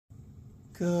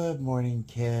Good morning,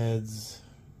 kids.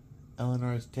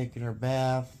 Eleanor's taking her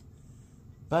bath.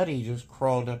 Buddy just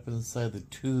crawled up inside the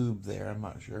tube there. I'm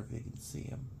not sure if you can see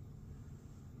him.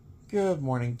 Good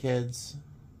morning, kids.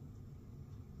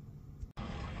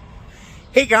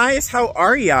 Hey guys, how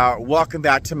are ya? Welcome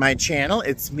back to my channel.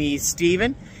 It's me,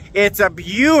 Steven. It's a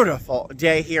beautiful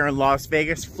day here in Las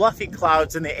Vegas. Fluffy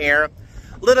clouds in the air. A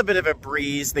little bit of a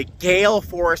breeze. The gale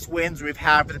force winds we've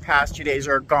had for the past 2 days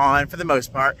are gone for the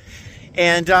most part.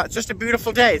 And it's just a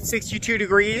beautiful day. It's 62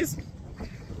 degrees.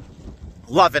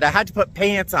 Love it. I had to put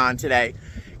pants on today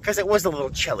because it was a little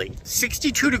chilly.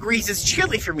 62 degrees is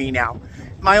chilly for me now.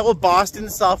 My old Boston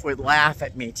self would laugh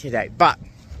at me today. But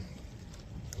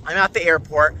I'm at the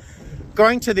airport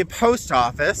going to the post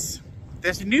office.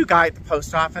 There's a new guy at the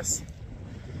post office.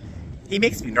 He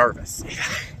makes me nervous.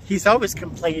 He's always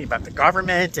complaining about the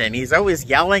government, and he's always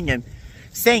yelling and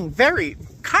saying very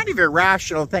kind of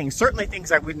irrational things. Certainly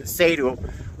things I wouldn't say to him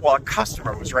while a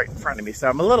customer was right in front of me. So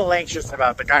I'm a little anxious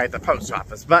about the guy at the post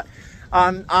office. But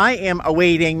I am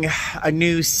awaiting a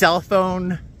new cell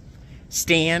phone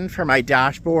stand for my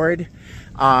dashboard.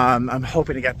 I'm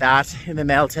hoping to get that in the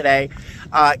mail today.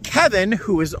 Kevin,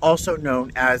 who is also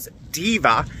known as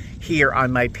Diva here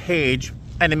on my page,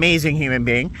 an amazing human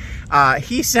being,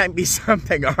 he sent me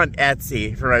something on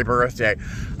Etsy for my birthday.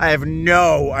 I have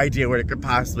no idea what it could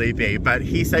possibly be, but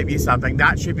he sent me something.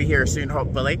 That should be here soon,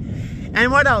 hopefully.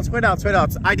 And what else?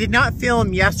 I did not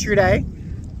film yesterday.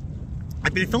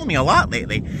 I've been filming a lot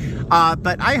lately,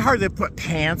 but I hardly put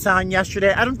pants on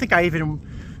yesterday. I don't think I even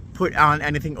put on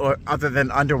anything other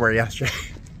than underwear yesterday.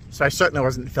 So I certainly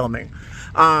wasn't filming.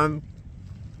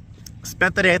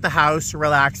 Spent the day at the house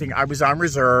relaxing. I was on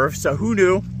reserve, so who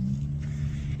knew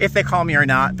if they call me or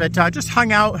not. But just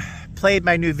hung out, played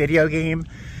my new video game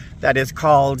that is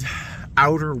called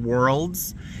Outer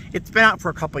Worlds. It's been out for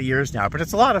a couple years now, but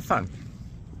it's a lot of fun.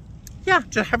 Yeah,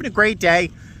 just having a great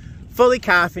day. Fully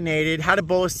caffeinated. Had a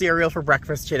bowl of cereal for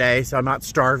breakfast today, so I'm not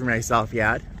starving myself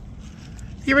yet.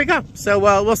 Here we go. So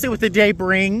we'll see what the day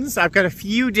brings. I've got a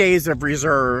few days of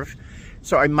reserve,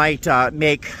 so I might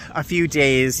make a few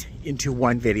days into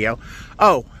one video.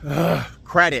 Oh,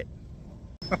 credit.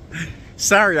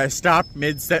 Sorry, I stopped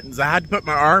mid-sentence. I had to put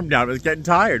my arm down. I was getting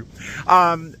tired.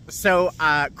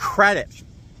 Credit.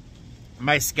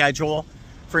 My schedule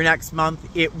for next month.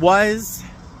 It was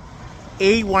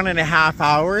 81.5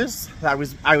 hours. I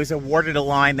was awarded a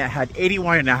line that had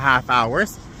 81.5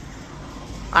 hours.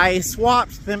 I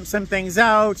swapped some things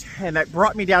out, and that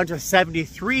brought me down to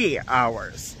 73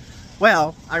 hours.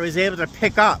 Well, I was able to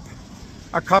pick up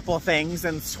a couple of things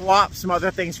and swap some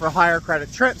other things for higher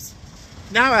credit trips.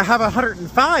 Now I have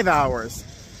 105 hours.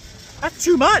 That's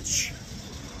too much.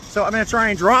 So I'm going to try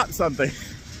and drop something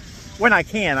when I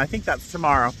can. I think that's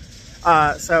tomorrow.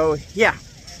 So yeah,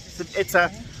 it's a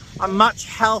much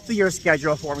healthier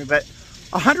schedule for me, but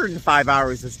 105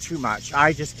 hours is too much.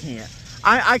 I just can't.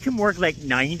 I can work like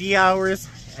 90 hours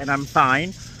and I'm fine.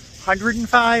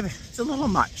 105, it's a little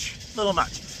much,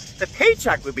 The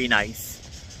paycheck would be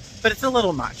nice, but it's a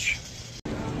little much.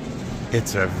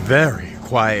 It's a very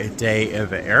quiet day at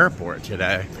the airport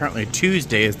today. Apparently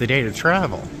Tuesday is the day to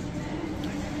travel.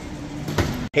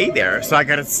 Hey there, so I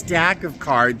got a stack of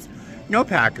cards, no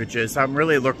packages. I'm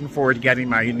really looking forward to getting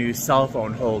my new cell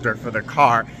phone holder for the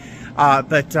car.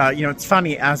 You know, it's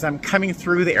funny, as I'm coming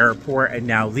through the airport and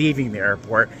now leaving the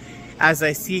airport, as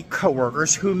I see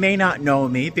coworkers who may not know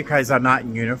me because I'm not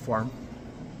in uniform,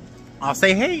 I'll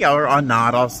say, hey, or I'll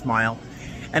nod, I'll smile.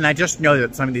 And I just know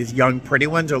that some of these young, pretty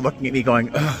ones are looking at me going,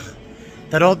 ugh,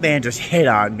 that old man just hit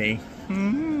on me.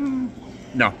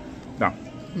 No.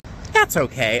 That's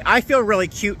okay. I feel really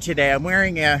cute today. I'm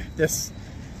wearing this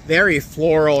very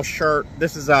floral shirt.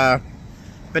 This is a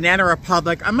Banana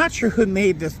Republic. I'm not sure who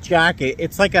made this jacket.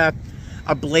 It's like a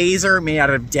blazer made out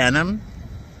of denim.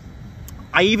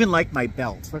 I even like my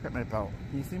belt. Look at my belt.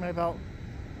 Can you see my belt?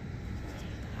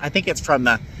 I think it's from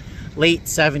the late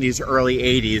 70s, early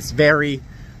 80s. Very,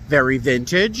 very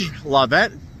vintage. Love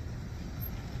it.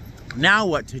 Now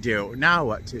what to do?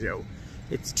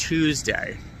 It's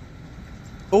Tuesday.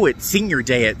 Oh, it's senior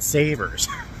day at Savers.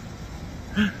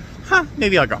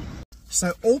 Maybe I'll go. So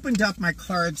I opened up my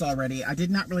cards already. I did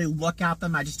not really look at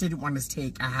them. I just didn't want to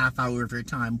take a half hour of your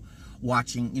time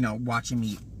watching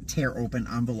me tear open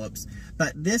envelopes.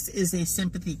 But this is a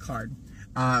sympathy card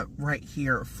right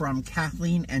here from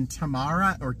Kathleen and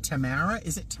Tamara, or Tamara.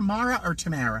 Is it Tamara or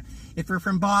Tamara? If you're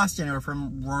from Boston or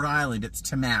from Rhode Island, it's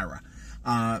Tamara.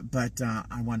 I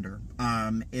wonder.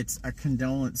 It's a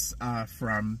condolence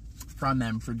from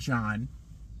them for John.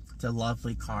 It's a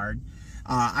lovely card.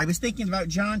 I was thinking about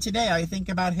John today. I think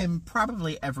about him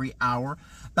probably every hour.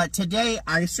 But today,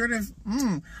 I sort of,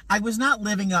 I was not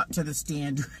living up to the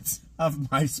standards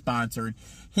of my sponsor and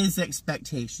his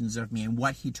expectations of me and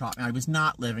what he taught me. I was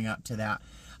not living up to that.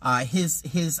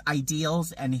 His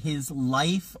ideals and his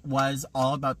life was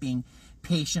all about being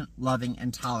patient, loving,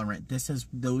 and tolerant.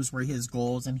 Those were his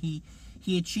goals, and he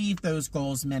achieved those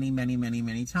goals many, many, many,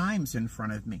 many times in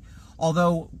front of me.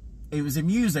 Although it was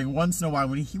amusing once in a while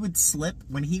when he would slip,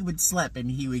 and he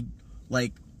would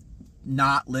like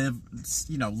not live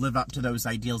up to those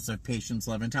ideals of patience,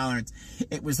 love, and tolerance.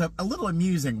 It was a little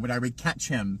amusing when I would catch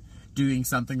him doing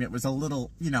something that was a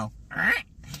little,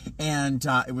 and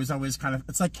it was always kind of,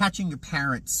 it's like catching your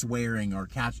parents swearing or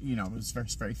it was very,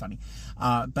 very funny.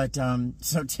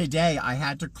 So today I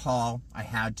had to call,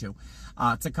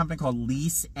 it's a company called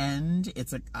Lease End.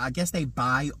 I guess they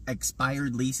buy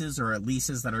expired leases or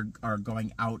leases that are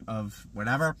going out of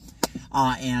whatever.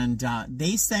 And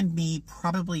they send me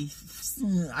probably,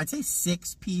 I'd say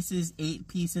 8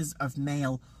 pieces of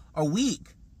mail a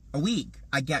week.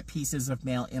 I get pieces of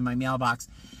mail in my mailbox.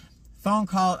 Phone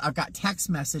call, I've got text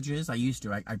messages. I used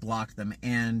to, I blocked them,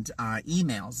 and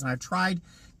emails. And I've tried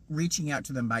reaching out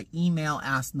to them by email,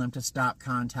 asking them to stop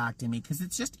contacting me because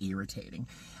it's just irritating.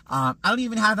 I don't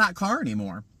even have that car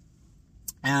anymore.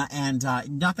 And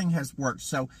nothing has worked.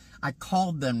 So I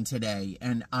called them today,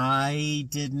 and I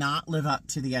did not live up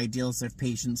to the ideals of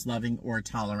patience, loving, or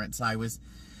tolerance. I was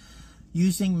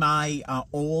using my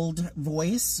old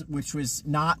voice, which was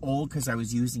not old because I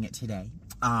was using it today.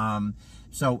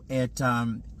 So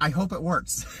I hope it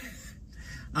works.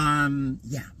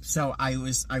 Yeah, so I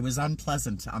was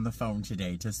unpleasant on the phone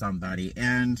today to somebody,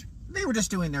 and they were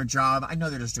just doing their job. I know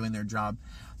they're just doing their job,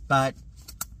 but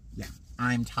yeah,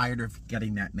 I'm tired of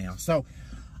getting that mail. So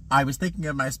I was thinking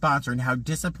of my sponsor and how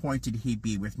disappointed he'd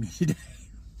be with me today.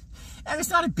 And it's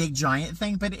not a big giant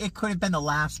thing, but it could have been the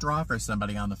last straw for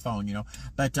somebody on the phone,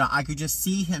 But I could just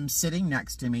see him sitting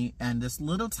next to me, and this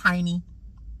little tiny,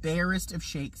 barest of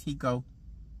shakes, he'd go,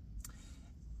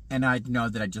 and I'd know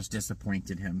that I just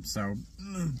disappointed him. So,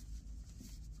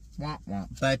 wah, wah.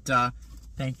 But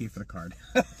thank you for the card.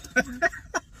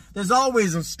 There's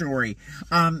always a story.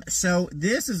 So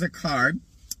this is a card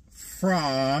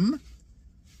from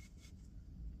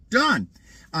Dawn.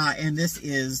 And this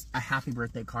is a happy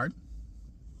birthday card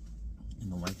in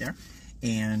the light there.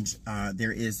 And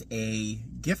there is a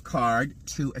gift card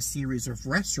to a series of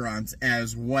restaurants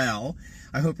as well.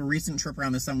 I hope a recent trip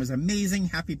around the sun was amazing.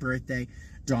 Happy birthday,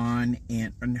 Dawn,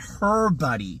 and her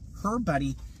buddy. Her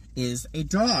buddy is a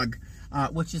dog,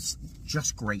 which is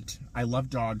just great. I love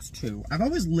dogs too. I've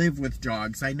always lived with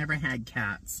dogs. I never had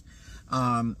cats.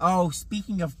 Oh,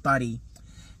 speaking of buddy,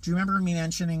 do you remember me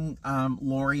mentioning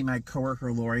Lori, my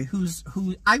coworker Lori,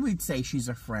 who I would say she's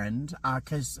a friend,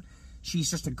 because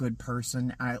she's just a good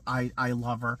person. I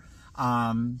love her.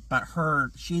 But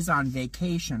she's on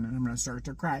vacation, and I'm going to start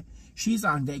to cry. She's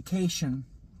on vacation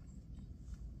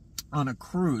on a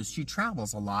cruise. She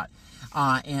travels a lot.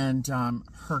 And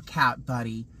her cat,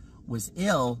 Buddy, was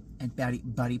ill, and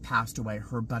Buddy passed away.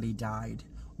 Her Buddy died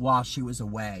while she was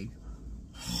away.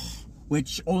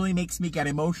 Which only makes me get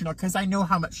emotional because I know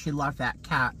how much she loved that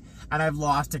cat. And I've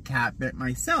lost a cat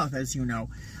myself, as you know.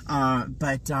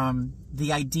 But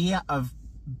the idea of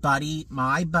Buddy,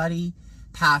 my buddy,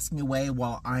 passing away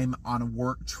while I'm on a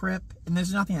work trip, and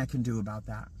there's nothing I can do about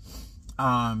that.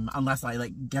 Unless I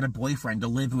get a boyfriend to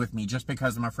live with me just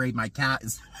because I'm afraid my cat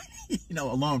is,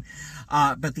 alone.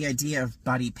 But the idea of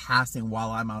Buddy passing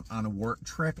while I'm on a work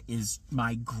trip is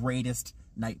my greatest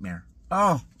nightmare.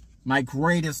 Oh, my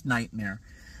greatest nightmare.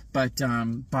 But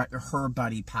her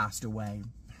Buddy passed away.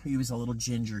 He was a little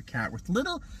ginger cat with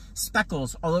little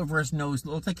speckles all over his nose. It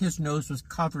looked like his nose was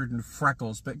covered in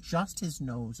freckles, but just his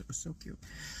nose. It was so cute.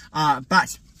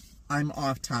 But I'm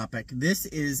off topic. This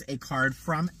is a card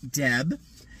from Deb.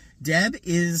 Deb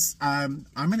is, I'm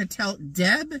going to tell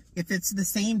Deb, if it's the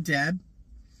same Deb,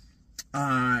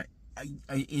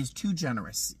 is too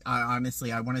generous.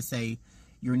 Honestly, I want to say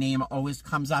your name always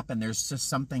comes up, and there's just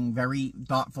something very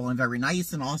thoughtful and very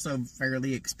nice and also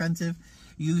fairly expensive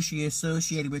usually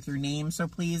associated with your name. So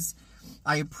please,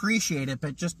 I appreciate it,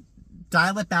 but just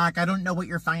dial it back. I don't know what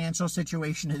your financial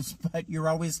situation is, but you're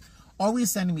always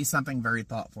sending me something very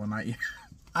thoughtful, and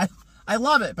I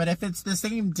love it. But if it's the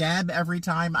same Deb every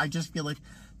time, I just feel like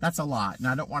that's a lot, and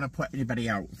I don't want to put anybody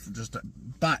out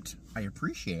but I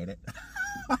appreciate it.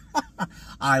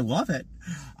 I love it.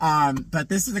 But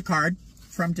this is a card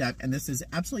from Deb, and this is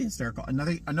absolutely hysterical.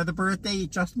 Another birthday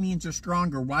just means you're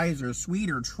stronger, wiser,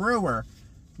 sweeter, truer.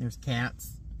 There's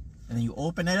cats. And then you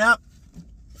open it up,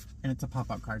 and it's a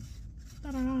pop-up card.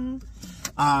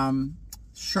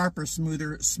 Sharper,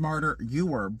 smoother, smarter,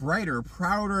 youer, brighter,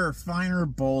 prouder, finer,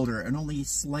 bolder, and only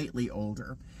slightly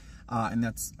older. And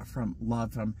that's from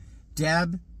love from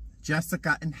Deb,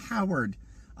 Jessica, and Howard.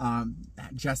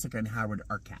 Jessica and Howard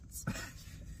are cats.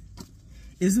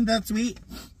 Isn't that sweet?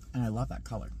 And I love that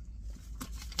color.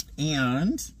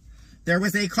 And there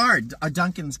was a card, a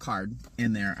Duncan's card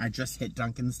in there. I just hit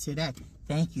Duncan's today.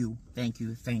 Thank you, thank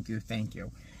you, thank you, thank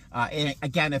you. And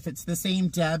again, if it's the same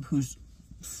Deb who's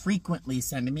frequently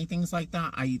sending me things like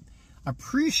that, I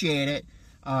appreciate it.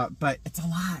 But it's a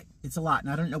lot. It's a lot,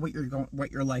 and I don't know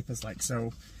what your life is like.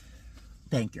 So,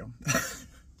 thank you.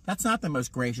 That's not the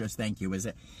most gracious thank you, is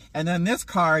it? And then this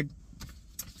card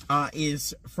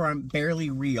is from Barely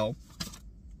Real.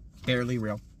 Barely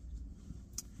Real.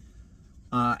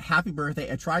 Happy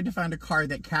birthday. I tried to find a card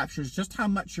that captures just how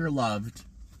much you're loved.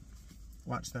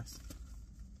 Watch this.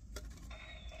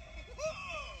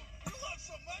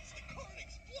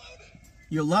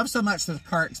 You love so much the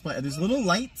card exploded. There's little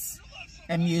lights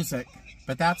and music,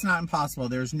 but that's not impossible.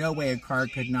 There's no way a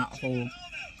card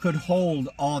could hold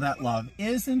all that love.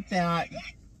 Isn't that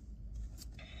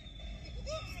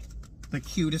the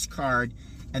cutest card?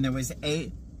 And there was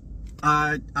a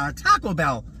Taco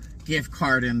Bell gift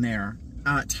card in there.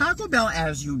 Taco Bell,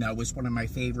 as you know, is one of my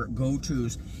favorite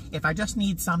go-tos. If I just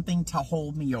need something to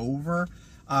hold me over,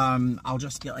 I'll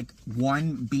just get like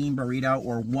one bean burrito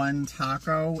or one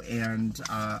taco and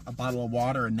a bottle of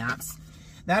water, and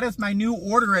that is my new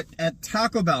order at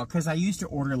Taco Bell, because I used to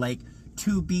order like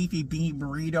 2 beefy bean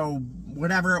burrito,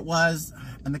 whatever it was,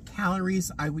 and the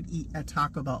calories I would eat at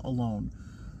Taco Bell alone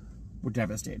were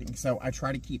devastating. So I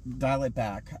try to dial it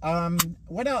back.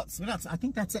 What else? What else? I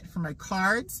think that's it for my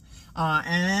cards.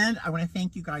 And I want to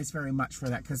thank you guys very much for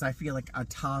that, because I feel like a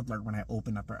toddler when I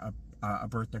open up a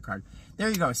birthday card. There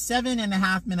you go.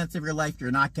 7.5 minutes of your life you're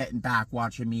not getting back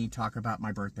watching me talk about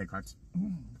my birthday cards.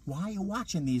 Why are you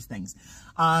watching these things?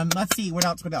 Let's see. What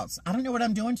else? What else? I don't know what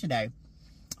I'm doing today.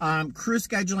 Crew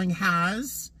scheduling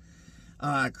has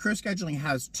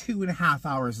 2.5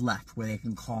 hours left where they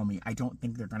can call me. I don't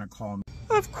think they're going to call me.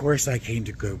 Of course I came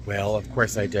to Goodwill. Of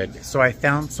course I did. So I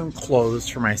found some clothes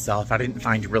for myself. I didn't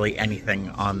find really anything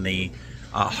on the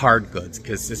hard goods,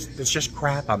 because there's just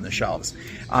crap on the shelves.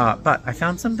 But I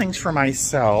found some things for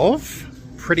myself.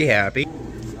 Pretty happy.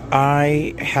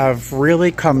 I have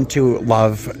really come to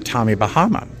love Tommy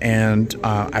Bahama, and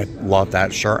I love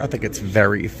that shirt. I think it's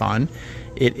very fun.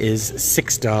 It is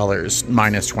 $6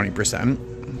 minus 20%.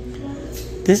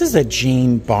 This is a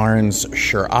Jane Barnes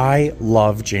shirt. I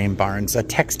love Jane Barnes, a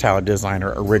textile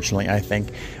designer originally, I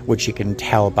think, which you can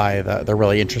tell by the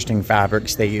really interesting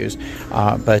fabrics they use.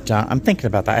 But I'm thinking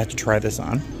about that. I have to try this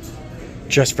on.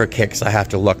 Just for kicks, I have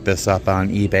to look this up on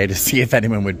eBay to see if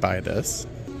anyone would buy this.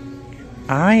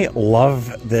 I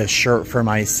love this shirt for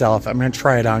myself. I'm going to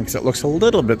try it on because it looks a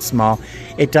little bit small.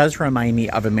 It does remind me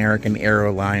of American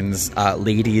Airlines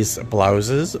ladies'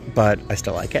 blouses, but I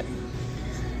still like it.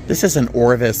 This is an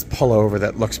Orvis pullover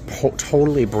that looks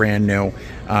totally brand new.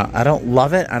 I don't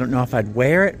love it. I don't know if I'd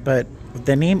wear it, but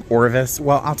the name Orvis,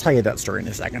 well, I'll tell you that story in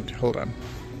a second. Hold on.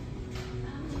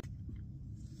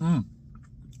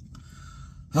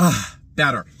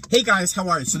 Better. Hey guys, how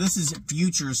are you? So this is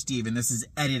Future Steven. This is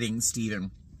Editing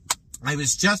Steven. I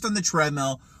was just on the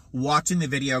treadmill watching the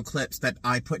video clips that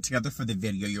I put together for the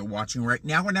video you're watching right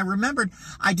now, and I remembered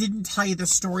I didn't tell you the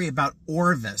story about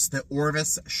Orvis, the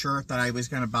Orvis shirt that I was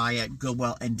going to buy at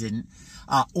Goodwill and didn't.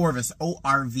 Orvis,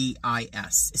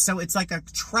 O-R-V-I-S. So it's like a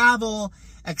travel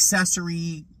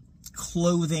accessory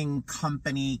clothing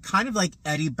company, kind of like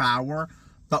Eddie Bauer,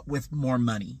 but with more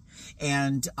money,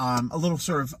 and a little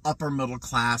sort of upper middle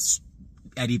class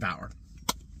Eddie Bauer.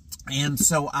 And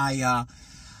so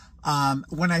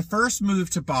when I first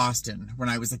moved to Boston, when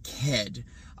I was a kid,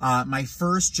 my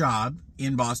first job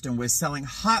in Boston was selling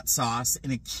hot sauce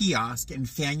in a kiosk in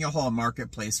Faneuil Hall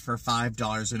Marketplace for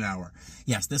 $5 an hour.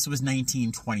 Yes, this was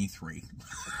 1923.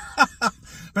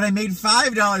 But I made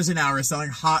 $5 an hour selling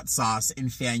hot sauce in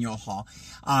Faneuil Hall.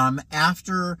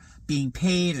 After being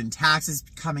paid and taxes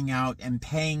coming out and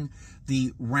paying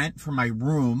the rent for my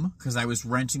room, because I was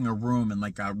renting a room in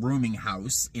like a rooming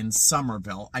house in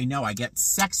Somerville. I know, I get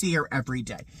sexier every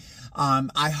day.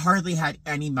 I hardly had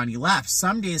any money left.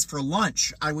 Some days for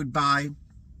lunch, I would buy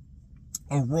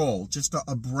a roll, just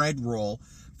a bread roll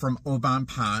from Au Bon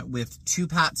Pain with 2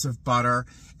 pats of butter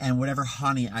and whatever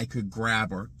honey I could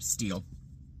grab or steal.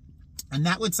 And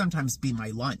that would sometimes be my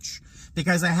lunch,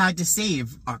 because I had to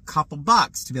save a couple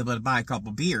bucks to be able to buy a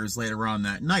couple beers later on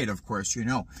that night, of course, you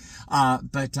know.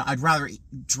 But I'd rather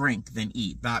drink than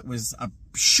eat. That was a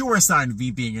sure sign of me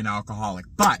being an alcoholic.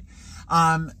 But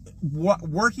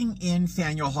Working in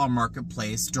Faneuil Hall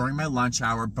Marketplace during my lunch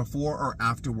hour, before or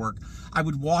after work, I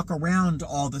would walk around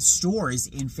all the stores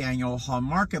in Faneuil Hall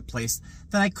Marketplace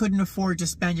that I couldn't afford to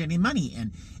spend any money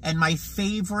in. And my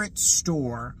favorite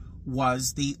store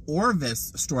was the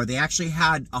Orvis store. They actually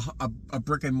had a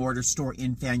brick and mortar store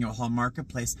in Faneuil Hall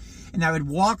Marketplace. And I would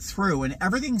walk through, and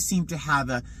everything seemed to have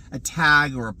a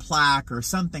tag or a plaque or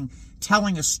something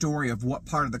telling a story of what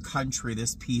part of the country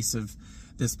this piece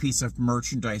of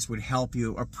merchandise would help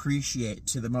you appreciate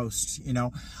to the most, you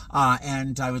know.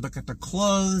 And I would look at the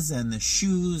clothes and the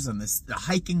shoes and the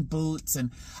hiking boots,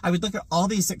 and I would look at all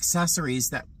these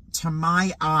accessories that, to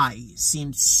my eye,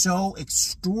 seemed so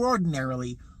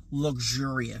extraordinarily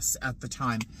luxurious at the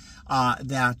time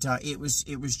that it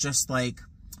was just like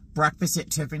breakfast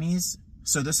at Tiffany's.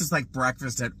 So this is like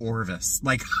breakfast at Orvis.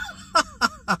 Like,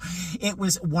 it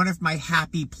was one of my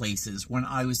happy places when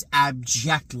I was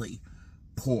abjectly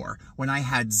poor, when I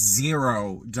had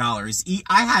 $0.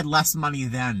 I had less money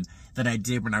then than I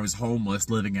did when I was homeless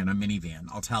living in a minivan,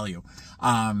 I'll tell you.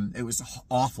 It was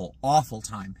awful, awful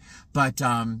time. But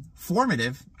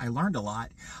formative. I learned a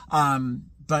lot.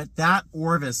 But that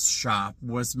Orvis shop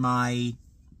was my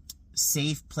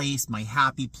safe place, my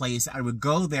happy place. I would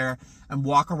go there and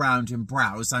walk around and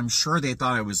browse. I'm sure they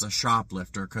thought I was a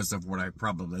shoplifter because of what I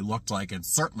probably looked like, and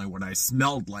certainly what I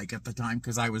smelled like at the time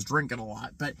because I was drinking a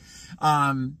lot. But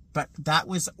that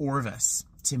was Orvis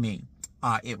to me.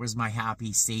 It was my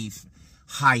happy, safe,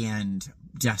 high-end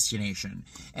destination.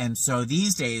 And so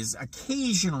these days,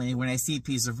 occasionally when I see a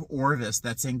piece of Orvis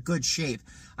that's in good shape,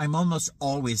 I'm almost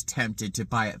always tempted to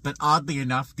buy it. But oddly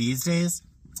enough, these days,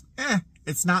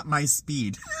 it's not my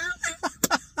speed.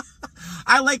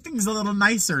 I like things a little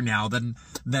nicer now than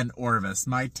Orvis.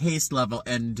 My taste level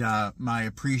and my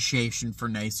appreciation for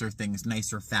nicer things,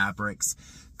 nicer fabrics,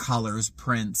 colors,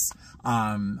 prints.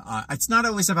 It's not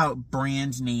always about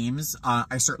brand names.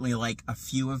 I certainly like a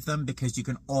few of them because you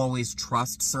can always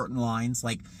trust certain lines,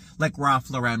 like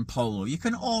Ralph Lauren Polo. You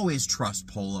can always trust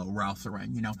Polo, Ralph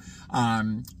Lauren, you know.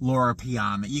 Laura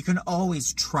Piana. You can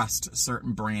always trust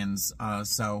certain brands.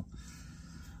 So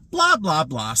blah, blah,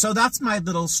 blah. So that's my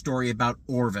little story about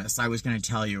Orvis. I was going to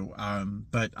tell you,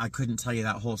 but I couldn't tell you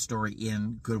that whole story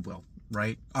in Goodwill,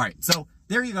 right? All right, so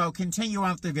there you go. Continue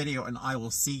on with the video, and I will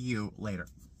see you later.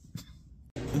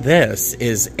 This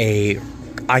is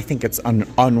I think it's an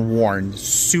unworn,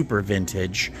 super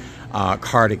vintage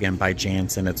cardigan by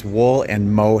Jansen. It's wool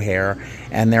and mohair,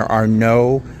 and there are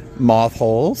no moth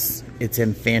holes. It's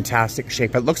in fantastic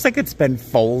shape. It looks like it's been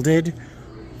folded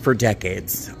for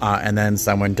decades, and then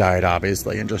someone died,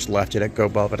 obviously, and just left it at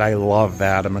Goodwill, but I love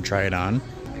that. I'm gonna try it on.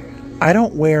 I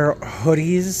don't wear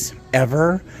hoodies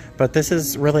ever, but this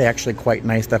is really actually quite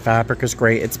nice. The fabric is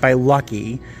great. It's by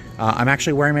Lucky. I'm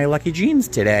actually wearing my Lucky jeans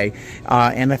today,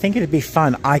 and I think it'd be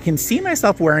fun. I can see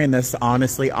myself wearing this,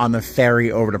 honestly, on the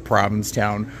ferry over to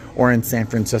Provincetown or in San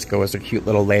Francisco as a cute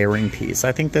little layering piece.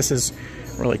 I think this is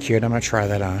really cute. I'm gonna try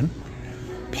that on.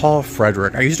 Paul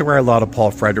Frederick. I used to wear a lot of Paul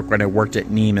Frederick when I worked at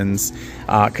Neiman's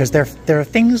because their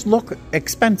things look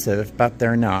expensive, but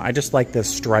they're not. I just like the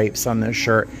stripes on this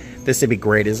shirt. This would be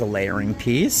great as a layering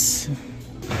piece.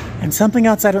 And something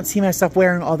else I don't see myself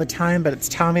wearing all the time, but it's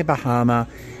Tommy Bahama.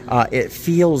 It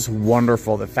feels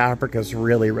wonderful. The fabric is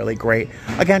really, really great.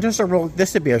 Again, just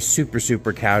this would be a super,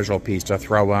 super casual piece to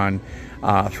throw on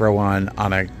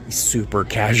a super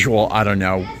casual, I don't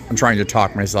know. I'm trying to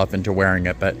talk myself into wearing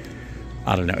it, but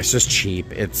I don't know. It's just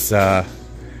cheap. It's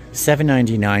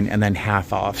 $7.99 and then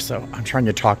half off. So I'm trying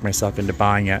to talk myself into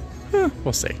buying it.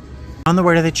 We'll see. On the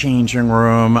way to the changing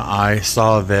room, I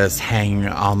saw this hanging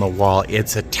on the wall.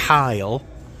 It's a tile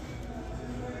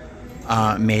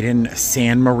made in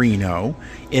San Marino,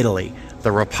 Italy.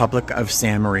 The Republic of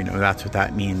San Marino. That's what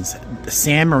that means.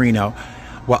 San Marino.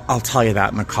 Well, I'll tell you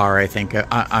that in the car. I think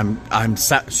I'm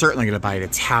certainly going to buy it.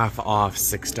 It's half off,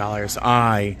 $6.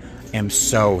 I am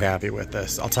so happy with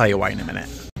this. I'll tell you why in a minute.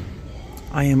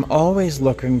 I am always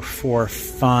looking for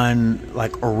fun,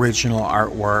 like original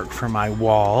artwork for my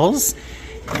walls,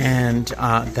 and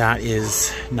that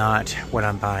is not what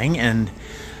I'm buying, and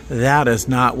that is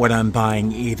not what I'm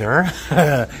buying either.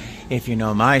 If you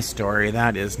know my story,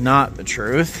 that is not the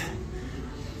truth.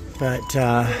 But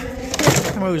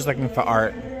I'm always looking for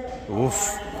art.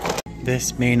 Oof.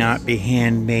 This may not be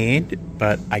handmade,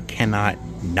 but I cannot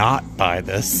not buy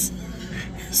this.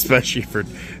 Especially for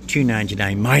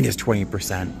 $2.99 minus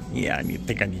 20%. Yeah, I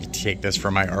think I need to take this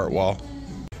for my art wall.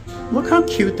 Look how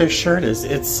cute this shirt is.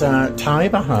 It's Tommy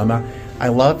Bahama. I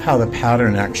love how the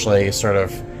pattern actually sort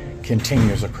of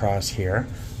continues across here.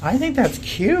 I think that's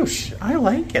cute. I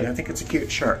like it. I think it's a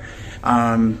cute shirt.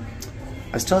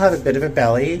 I still have a bit of a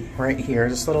belly right here,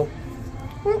 just a little,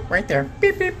 whoop, right there,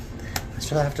 beep, beep. I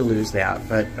still have to lose that,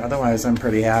 but otherwise I'm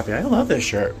pretty happy. I love this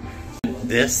shirt.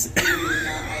 This,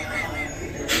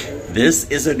 this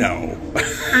is a no.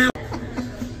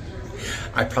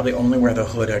 I probably only wear the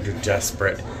hood under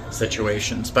desperate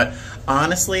situations, but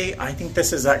honestly, I think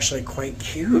this is actually quite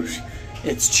cute.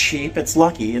 It's cheap, it's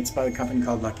Lucky, it's by a company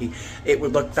called Lucky. It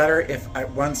would look better if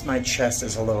once my chest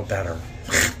is a little better,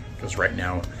 because right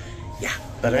now, yeah,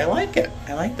 but I like it.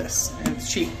 I like this, and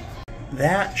it's cheap.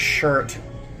 That shirt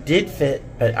did fit,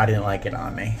 but I didn't like it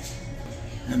on me.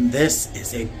 And this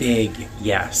is a big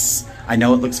yes. I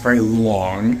know it looks very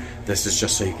long. This is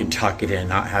just so you can tuck it in,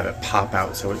 not have it pop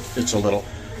out, so it's a little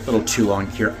too long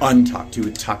here. Untucked, you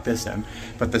would tuck this in.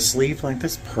 But the sleeve length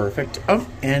is perfect. Oh,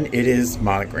 and it is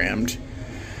monogrammed.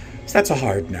 So that's a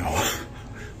hard no.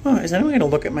 Oh, is anyone gonna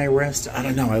look at my wrist? I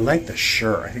don't know, I like the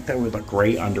shirt. I think that would look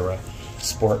great under a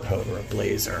sport coat or a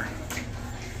blazer.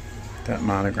 That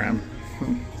monogram.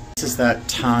 This is that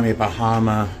Tommy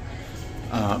Bahama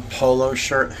polo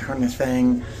shirt kind of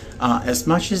thing. As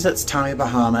much as it's Tommy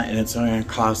Bahama and it's only gonna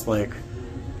cost like,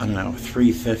 I don't know,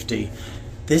 $3.50.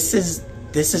 This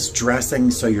is dressing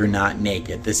so you're not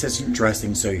naked. This isn't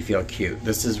dressing so you feel cute.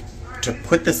 This is to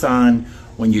put this on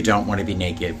when you don't want to be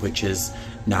naked, which is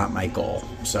not my goal.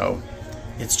 So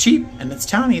it's cheap and it's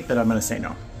Tommy, but I'm gonna say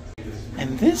no.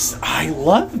 And this, I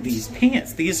love these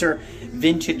pants. These are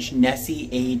vintage Nessie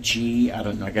AG. I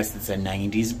don't know, I guess it's a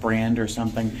 90s brand or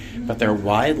something, but they're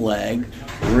wide leg,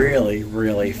 really,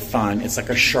 really fun. It's like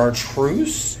a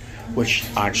chartreuse, which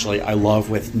actually I love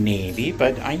with navy,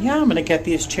 but yeah, I'm gonna get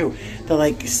these too. They're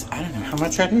like, I don't know, how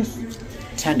much are these?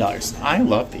 $10. I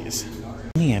love these.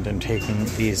 And I'm taking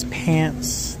these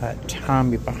pants, that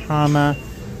Tommy Bahama,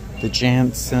 the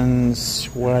Jansen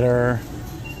sweater,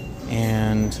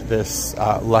 and this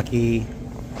Lucky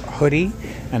hoodie,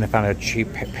 and I found a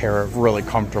cheap pair of really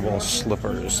comfortable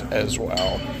slippers as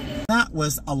well. That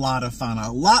was a lot of fun,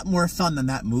 a lot more fun than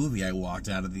that movie I walked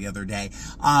out of the other day.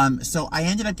 So I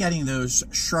ended up getting those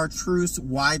chartreuse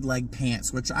wide leg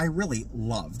pants, which I really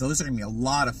love. Those are gonna be a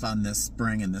lot of fun this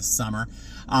spring and this summer.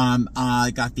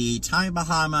 I got the Tommy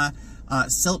Bahama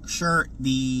silk shirt,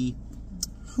 the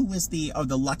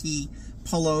Lucky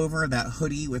pullover, that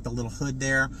hoodie with the little hood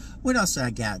there. What else did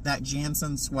I get? That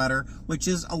Jansen sweater, which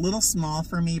is a little small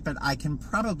for me, but I can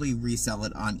probably resell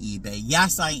it on eBay.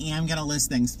 Yes, I am gonna list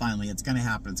things finally. It's gonna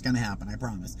happen. It's gonna happen. I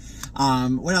promise.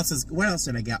 What else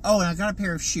did I get? Oh, and I got a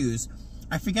pair of shoes.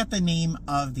 I forget the name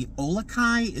of the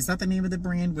Olakai. Is that the name of the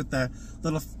brand with the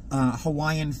little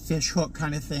Hawaiian fish hook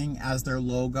kind of thing as their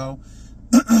logo?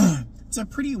 It's a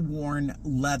pretty worn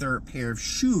leather pair of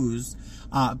shoes,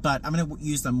 but I'm going to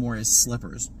use them more as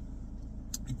slippers.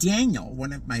 Daniel,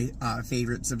 one of my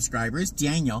favorite subscribers,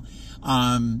 Daniel,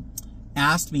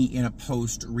 asked me in a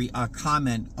post, a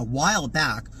comment a while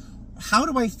back, how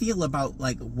do I feel about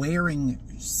like wearing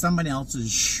someone else's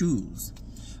shoes?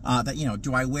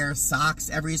 Do I wear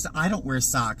socks I don't wear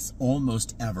socks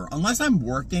almost ever. Unless I'm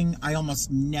working, I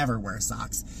almost never wear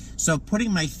socks. So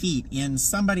putting my feet in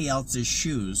somebody else's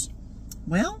shoes,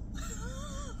 well,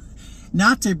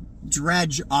 not to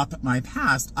dredge up my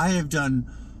past, I have done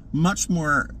much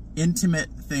more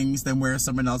intimate things than wear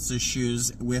someone else's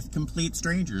shoes with complete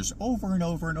strangers over and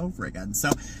over and over again. So,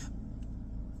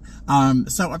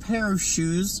 so a pair of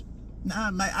shoes,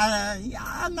 I'm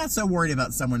not so worried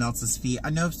about someone else's feet.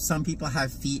 I know some people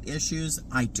have feet issues.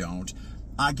 I don't.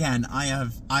 Again, I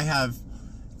have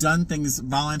done things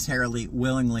voluntarily,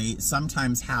 willingly,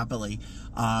 sometimes happily,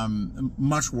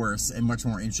 much worse and much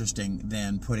more interesting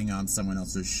than putting on someone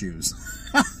else's shoes.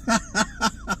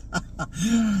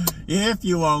 If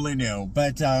you only knew.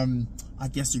 But I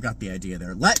guess you got the idea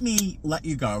there. Let me let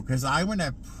you go, because I want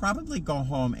to probably go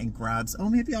home and grab,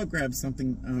 maybe I'll grab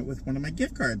something with one of my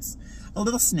gift cards. A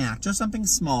little snack, just something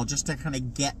small, just to kind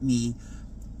of get me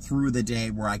through the day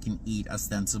where I can eat a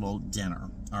sensible dinner.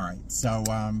 All right, so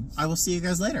I will see you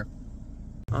guys later.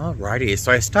 Alrighty,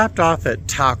 so I stopped off at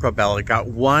Taco Bell. I got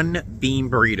one bean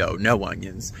burrito, no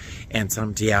onions, and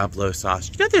some Diablo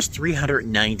sauce. You know, there's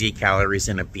 390 calories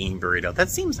in a bean burrito. That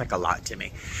seems like a lot to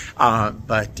me.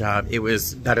 But it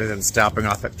was better than stopping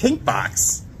off at Pink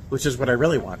Box, which is what I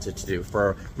really wanted to do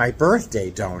for my birthday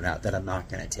donut that I'm not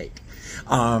going to take.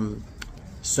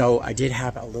 So I did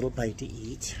have a little bite to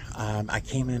eat. I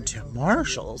came into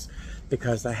Marshall's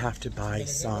because I have to buy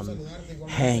some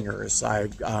hangers.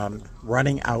 I'm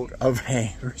running out of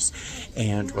hangers,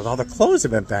 and with all the clothes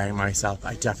I've been buying myself,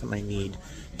 I definitely need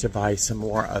to buy some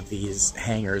more of these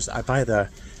hangers. I buy the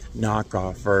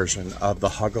knockoff version of the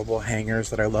huggable hangers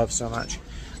that I love so much.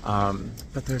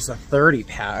 But there's a 30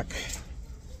 pack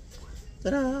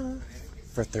Ta-da!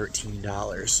 For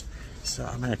 $13. So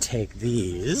I'm going to take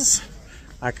these.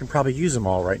 I can probably use them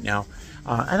all right now.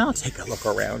 And I'll take a look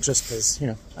around just because, you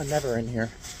know, I'm never in here.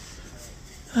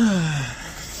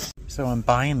 So I'm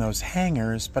buying those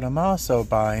hangers, but I'm also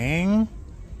buying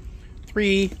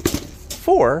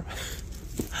 4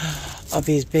 of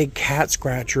these big cat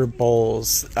scratcher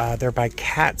bowls. They're by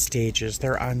Cat Stages.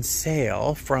 They're on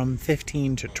sale from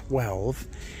 $15 to $12.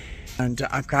 And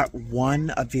I've got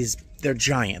one of these. They're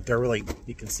giant. They're really,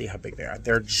 you can see how big they are.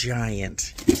 They're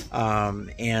giant.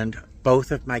 And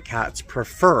both of my cats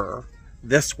prefer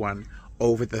this one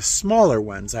over the smaller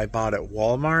ones I bought at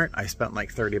Walmart. I spent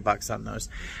like 30 bucks on those.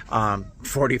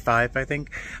 45, I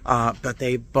think. But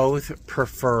they both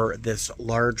prefer this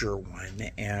larger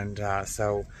one. And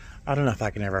so I don't know if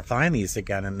I can ever find these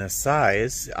again in this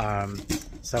size.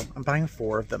 So I'm buying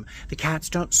 4 of them. The cats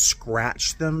don't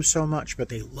scratch them so much, but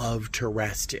they love to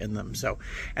rest in them. So,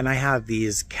 and I have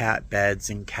these cat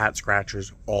beds and cat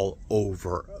scratchers all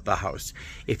over the house.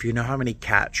 If you know how many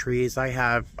cat trees I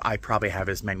have, I probably have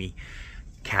as many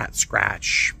cat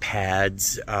scratch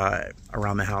pads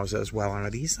around the house as well. And are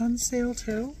these on sale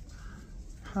too?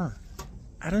 Huh.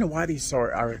 I don't know why these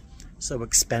are so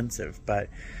expensive, but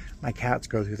my cats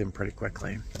go through them pretty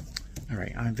quickly. All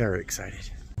right, I'm very excited.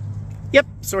 Yep,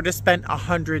 so I just spent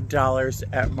 $100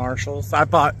 at Marshall's. I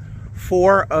bought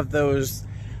 4 of those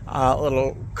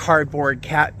little cardboard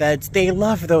cat beds. They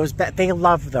love those beds. They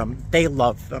love them. They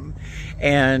love them.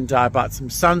 And I bought some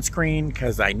sunscreen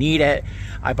because I need it.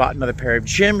 I bought another pair of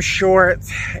gym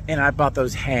shorts, and I bought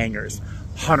those hangers.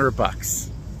 100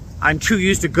 bucks. I'm too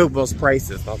used to Goodwill's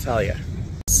prices, I'll tell you.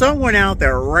 Someone out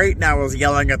there right now is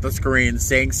yelling at the screen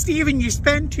saying, "Steven, you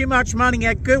spend too much money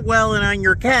at Goodwill and on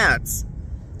your cats."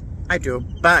 I do,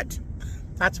 but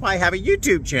that's why I have a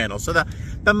YouTube channel. So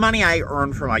the money I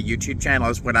earn from my YouTube channel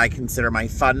is what I consider my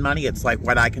fun money. It's like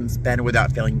what I can spend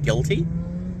without feeling guilty.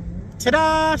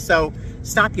 Ta-da! So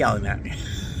stop yelling at me.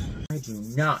 I do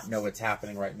not know what's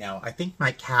happening right now. I think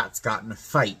my cat's got in a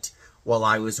fight while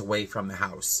I was away from the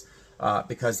house.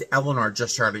 Because Eleanor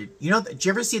just started, you know, did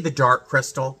you ever see the dark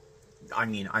crystal? I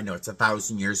mean, I know it's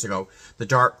 1,000 years ago. The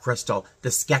dark crystal, the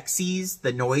Skeksis,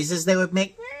 the noises they would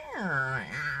make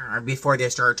before they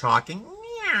started talking.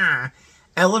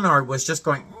 Eleanor was just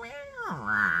going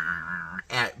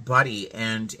at Buddy,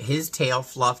 and his tail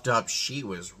fluffed up. She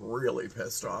was really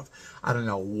pissed off. I don't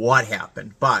know what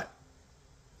happened, but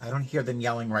I don't hear them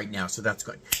yelling right now, so that's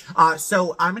good.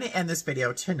 So I'm going to end this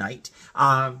video tonight.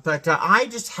 But I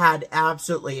just had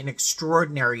absolutely an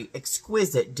extraordinary,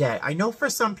 exquisite day. I know for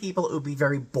some people it would be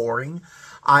very boring.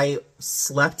 I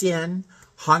slept in,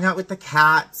 hung out with the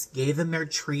cats, gave them their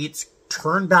treats,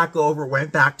 turned back over,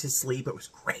 went back to sleep. It was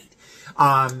great.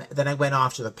 Then I went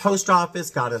off to the post office,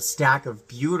 got a stack of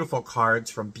beautiful cards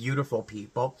from beautiful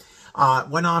people.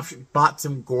 Went off, bought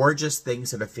some gorgeous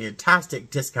things at a fantastic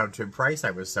discounted price.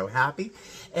 I was so happy.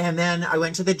 And then I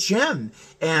went to the gym,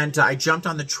 and I jumped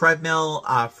on the treadmill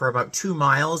for about 2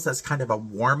 miles. That's kind of a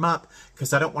warm-up,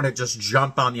 because I don't want to just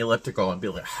jump on the elliptical and be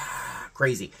like,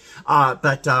 crazy.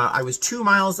 But I was 2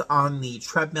 miles on the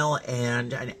treadmill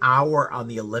and an hour on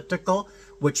the elliptical,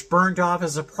 which burned off a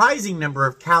surprising number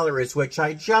of calories, which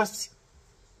I just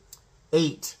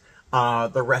ate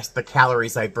the rest of the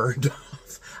calories I burned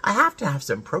off. I have to have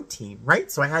some protein,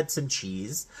 right? So I had some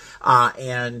cheese,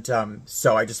 and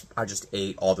so I just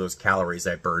ate all those calories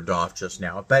I burned off just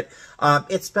now. But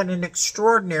it's been an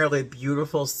extraordinarily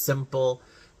beautiful, simple,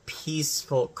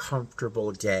 peaceful,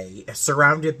 comfortable day,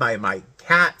 surrounded by my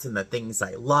cats and the things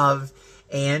I love,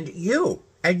 and you.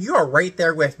 And you are right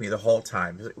there with me the whole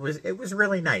time. It was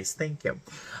really nice. Thank you.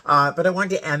 But I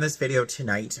wanted to end this video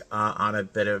tonight on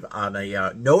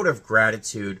a note of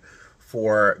gratitude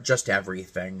for just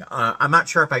everything. I'm not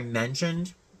sure if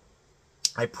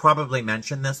I probably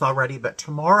mentioned this already, but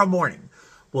tomorrow morning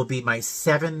will be my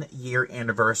 7-year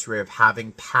anniversary of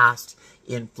having passed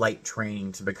in-flight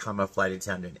training to become a flight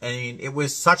attendant. And it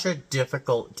was such a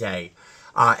difficult day.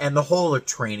 And the whole of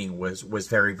training was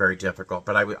very, very difficult.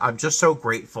 But I'm just so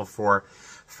grateful for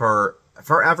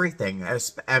everything,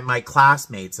 and my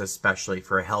classmates especially,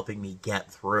 for helping me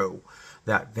get through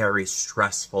that very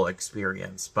stressful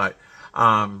experience. But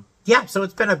yeah, so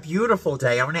it's been a beautiful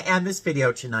day. I'm going to end this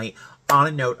video tonight on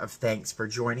a note of thanks for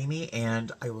joining me,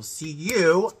 and I will see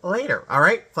you later. All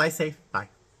right, fly safe. Bye.